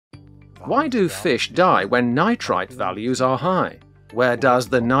Why do fish die when nitrite values are high? Where does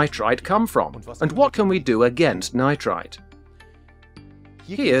the nitrite come from? And what can we do against nitrite?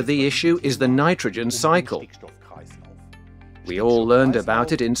 Here the issue is the nitrogen cycle. We all learned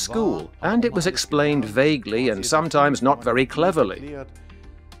about it in school, and it was explained vaguely and sometimes not very cleverly.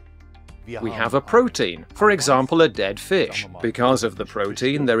 We have a protein, for example a dead fish. Because of the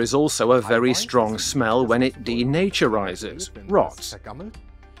protein, there is also a very strong smell when it denaturizes, rots.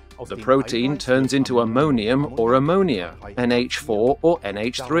 The protein turns into ammonium or ammonia, NH4 or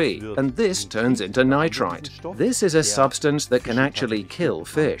NH3, and this turns into nitrite. This is a substance that can actually kill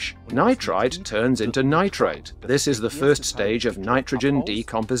fish. Nitrite turns into nitrate. This is the first stage of nitrogen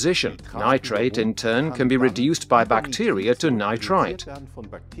decomposition. Nitrate, in turn, can be reduced by bacteria to nitrite.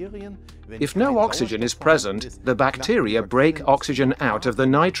 If no oxygen is present, the bacteria break oxygen out of the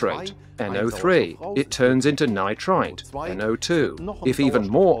nitrate, NO3. It turns into nitrite, NO2. If even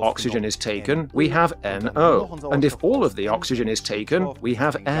more oxygen is taken, we have NO. And if all of the oxygen is taken, we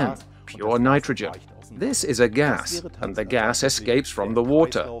have N, pure nitrogen. This is a gas, and the gas escapes from the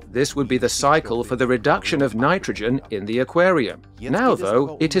water. This would be the cycle for the reduction of nitrogen in the aquarium. Now,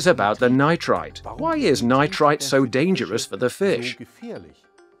 though, it is about the nitrite. Why is nitrite so dangerous for the fish?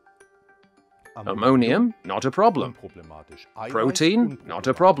 Ammonium, not a problem. Protein, not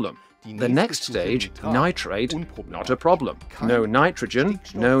a problem. The next stage, nitrate, not a problem. No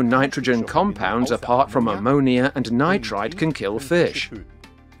nitrogen compounds apart from ammonia and nitrite can kill fish.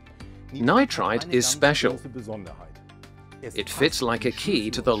 Nitrite is special. It fits like a key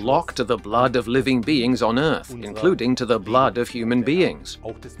to the lock to the blood of living beings on Earth, including to the blood of human beings.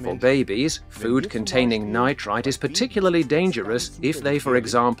 For babies, food containing nitrite is particularly dangerous if they, for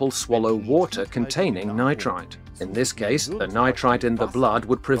example, swallow water containing nitrite. In this case, the nitrite in the blood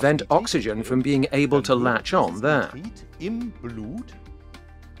would prevent oxygen from being able to latch on there.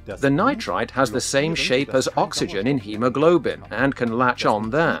 The nitrite has the same shape as oxygen in hemoglobin and can latch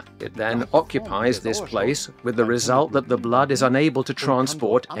on there. It then occupies this place with the result that the blood is unable to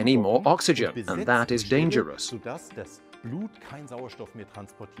transport any more oxygen, and that is dangerous.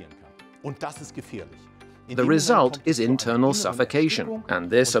 The result is internal suffocation, and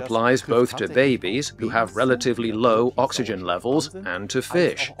this applies both to babies, who have relatively low oxygen levels, and to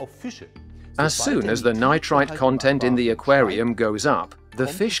fish. As soon as the nitrite content in the aquarium goes up, the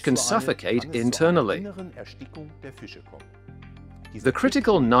fish can suffocate internally. The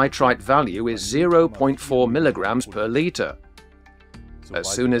critical nitrite value is 0.4 milligrams per liter. As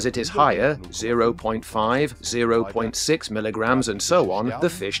soon as it is higher, 0.5, 0.6 milligrams and so on, the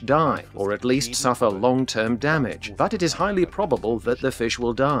fish die, or at least suffer long-term damage, but it is highly probable that the fish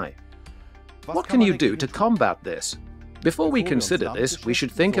will die. What can you do to combat this? Before we consider this, we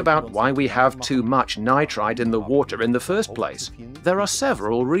should think about why we have too much nitrite in the water in the first place. There are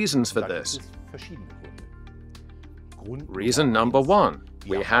several reasons for this. Reason number one,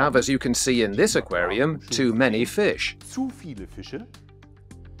 we have, as you can see in this aquarium, too many fish.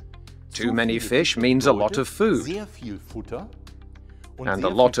 Too many fish means a lot of food. And a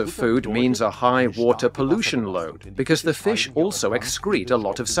lot of food means a high water pollution load, because the fish also excrete a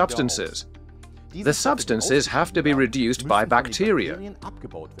lot of substances. The substances have to be reduced by bacteria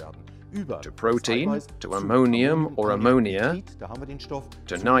to protein, to ammonium or ammonia,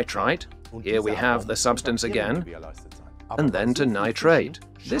 to nitrite, here we have the substance again, and then to nitrate.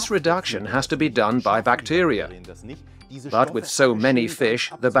 This reduction has to be done by bacteria. But with so many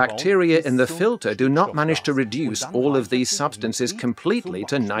fish, the bacteria in the filter do not manage to reduce all of these substances completely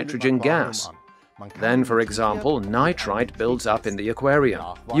to nitrogen gas. Then, for example, nitrite builds up in the aquarium.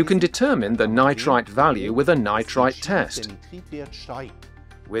 You can determine the nitrite value with a nitrite test.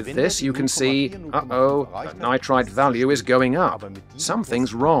 With this, you can see, the nitrite value is going up.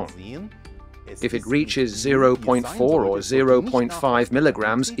 Something's wrong. If it reaches 0.4 or 0.5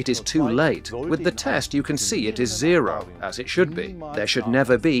 milligrams, it is too late. With the test, you can see it is 0, as it should be. There should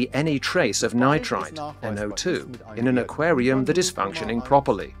never be any trace of nitrite, NO2, in an aquarium that is functioning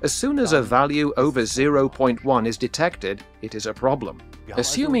properly. As soon as a value over 0.1 is detected, it is a problem.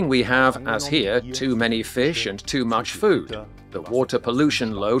 Assuming we have, as here, too many fish and too much food, the water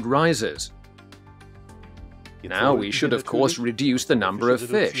pollution load rises. Now we should, of course, reduce the number of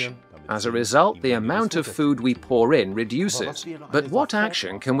fish. As a result, the amount of food we pour in reduces. But what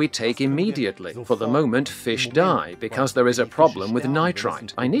action can we take immediately? For the moment, fish die because there is a problem with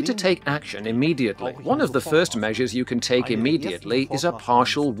nitrite. I need to take action immediately. One of the first measures you can take immediately is a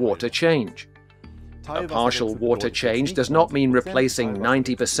partial water change. A partial water change does not mean replacing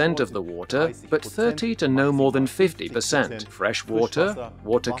 90% of the water, but 30 to no more than 50%. Fresh water,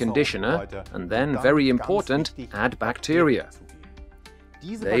 water conditioner, and then, very important, add bacteria.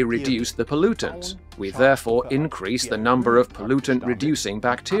 They reduce the pollutants. We therefore increase the number of pollutant-reducing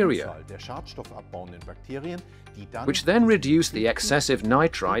bacteria, which then reduce the excessive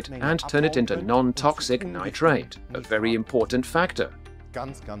nitrite and turn it into non-toxic nitrate, a very important factor.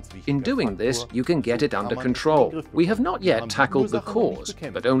 In doing this, you can get it under control. We have not yet tackled the cause,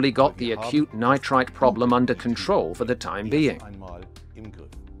 but only got the acute nitrite problem under control for the time being.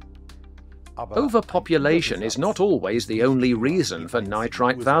 Overpopulation is not always the only reason for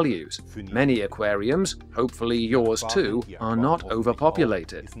nitrite values. Many aquariums, hopefully yours too, are not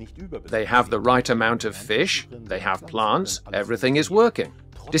overpopulated. They have the right amount of fish, they have plants, everything is working.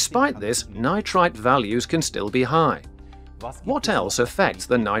 Despite this, nitrite values can still be high. What else affects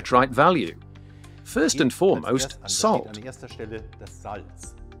the nitrite value? First and foremost, salt.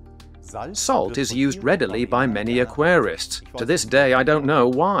 Salt is used readily by many aquarists. To this day, I don't know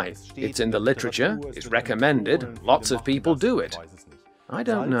why. It's in the literature, it's recommended, lots of people do it. I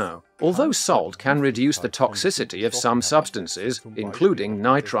don't know. Although salt can reduce the toxicity of some substances, including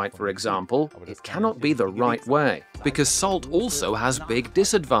nitrite for example, it cannot be the right way, because salt also has big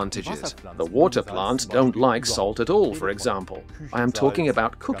disadvantages. The water plants don't like salt at all, for example. I am talking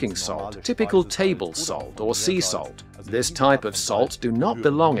about cooking salt, typical table salt or sea salt. This type of salt do not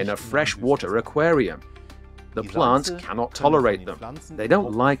belong in a freshwater aquarium. The plants cannot tolerate them. They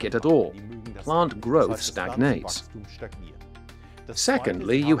don't like it at all. Plant growth stagnates.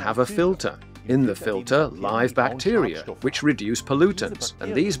 Secondly, you have a filter. In the filter, live bacteria, which reduce pollutants,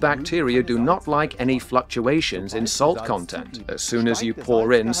 and these bacteria do not like any fluctuations in salt content. As soon as you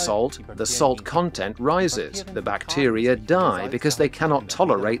pour in salt, the salt content rises. The bacteria die because they cannot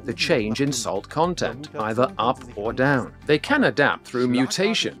tolerate the change in salt content, either up or down. They can adapt through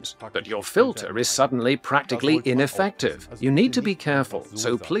mutations, but your filter is suddenly practically ineffective. You need to be careful,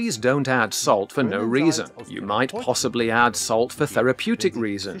 so please don't add salt for no reason. You might possibly add salt for therapeutic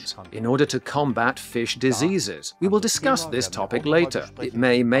reasons, in order to combat fish diseases. We will discuss this topic later. It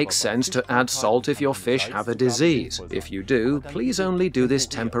may make sense to add salt if your fish have a disease. If you do, please only do this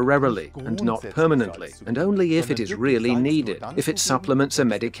temporarily and not permanently, and only if it is really needed, if it supplements a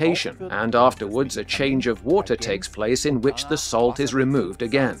medication, and afterwards a change of water takes place in which the salt is removed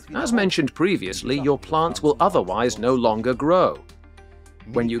again. As mentioned previously, your plants will otherwise no longer grow.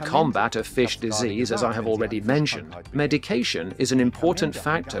 When you combat a fish disease, as I have already mentioned, medication is an important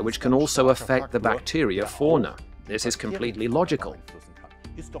factor which can also affect the bacteria fauna. This is completely logical.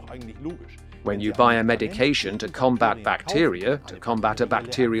 When you buy a medication to combat bacteria, to combat a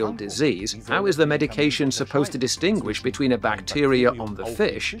bacterial disease, how is the medication supposed to distinguish between a bacteria on the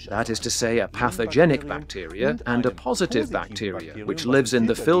fish, that is to say a pathogenic bacteria, and a positive bacteria, which lives in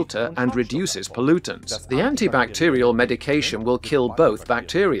the filter and reduces pollutants? The antibacterial medication will kill both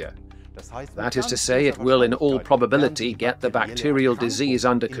bacteria. That is to say, it will in all probability get the bacterial disease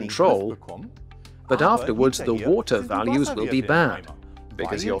under control, but afterwards the water values will be bad,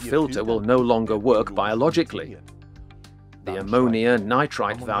 because your filter will no longer work biologically. The ammonia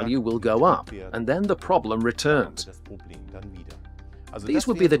nitrite value will go up, and then the problem returns. These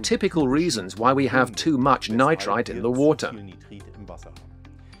would be the typical reasons why we have too much nitrite in the water.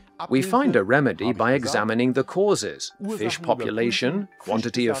 We find a remedy by examining the causes: fish population,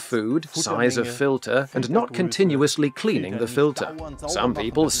 quantity of food, size of filter, and not continuously cleaning the filter. Some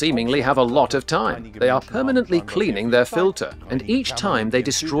people seemingly have a lot of time. They are permanently cleaning their filter, and each time they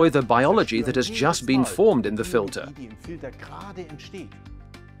destroy the biology that has just been formed in the filter.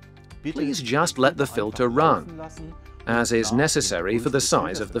 Please just let the filter run, as is necessary for the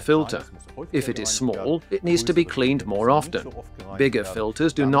size of the filter. If it is small, it needs to be cleaned more often. Bigger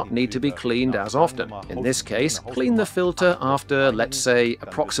filters do not need to be cleaned as often. In this case, clean the filter after, let's say,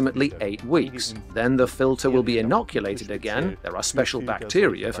 approximately 8 weeks. Then the filter will be inoculated again, there are special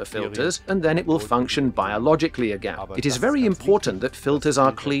bacteria for filters, and then it will function biologically again. It is very important that filters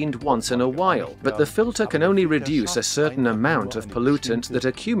are cleaned once in a while, but the filter can only reduce a certain amount of pollutants that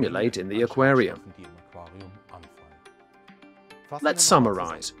accumulate in the aquarium. Let's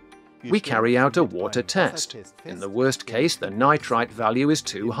summarize. We carry out a water test. In the worst case, the nitrite value is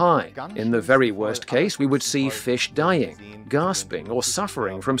too high. In the very worst case, we would see fish dying, gasping, or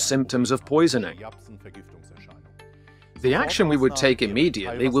suffering from symptoms of poisoning. The action we would take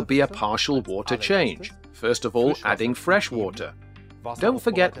immediately would be a partial water change. First of all, adding fresh water. Don't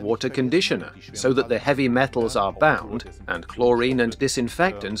forget water conditioner, so that the heavy metals are bound and chlorine and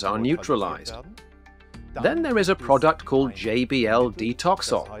disinfectants are neutralized. Then there is a product called JBL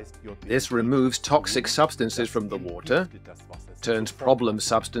Detoxol. This removes toxic substances from the water, turns problem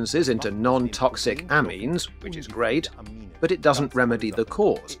substances into non-toxic amines, which is great, but it doesn't remedy the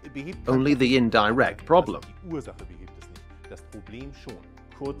cause, only the indirect problem.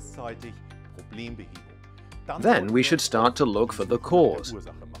 Then we should start to look for the cause.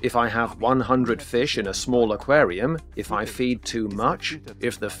 If I have 100 fish in a small aquarium, if I feed too much,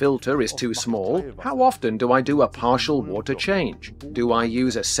 if the filter is too small, how often do I do a partial water change? Do I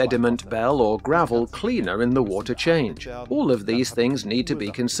use a sediment bell or gravel cleaner in the water change? All of these things need to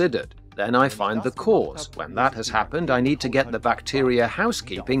be considered. Then I find the cause. When that has happened, I need to get the bacteria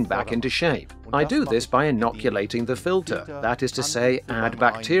housekeeping back into shape. I do this by inoculating the filter, that is to say, add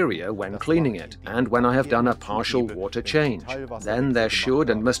bacteria when cleaning it, and when I have done a partial water change. Then there should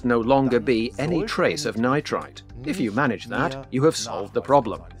and must no longer be any trace of nitrite. If you manage that, you have solved the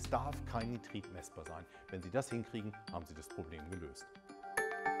problem. Es darf kein Nitrit messbar sein. Wenn Sie das hinkriegen, haben Sie das Problem gelöst.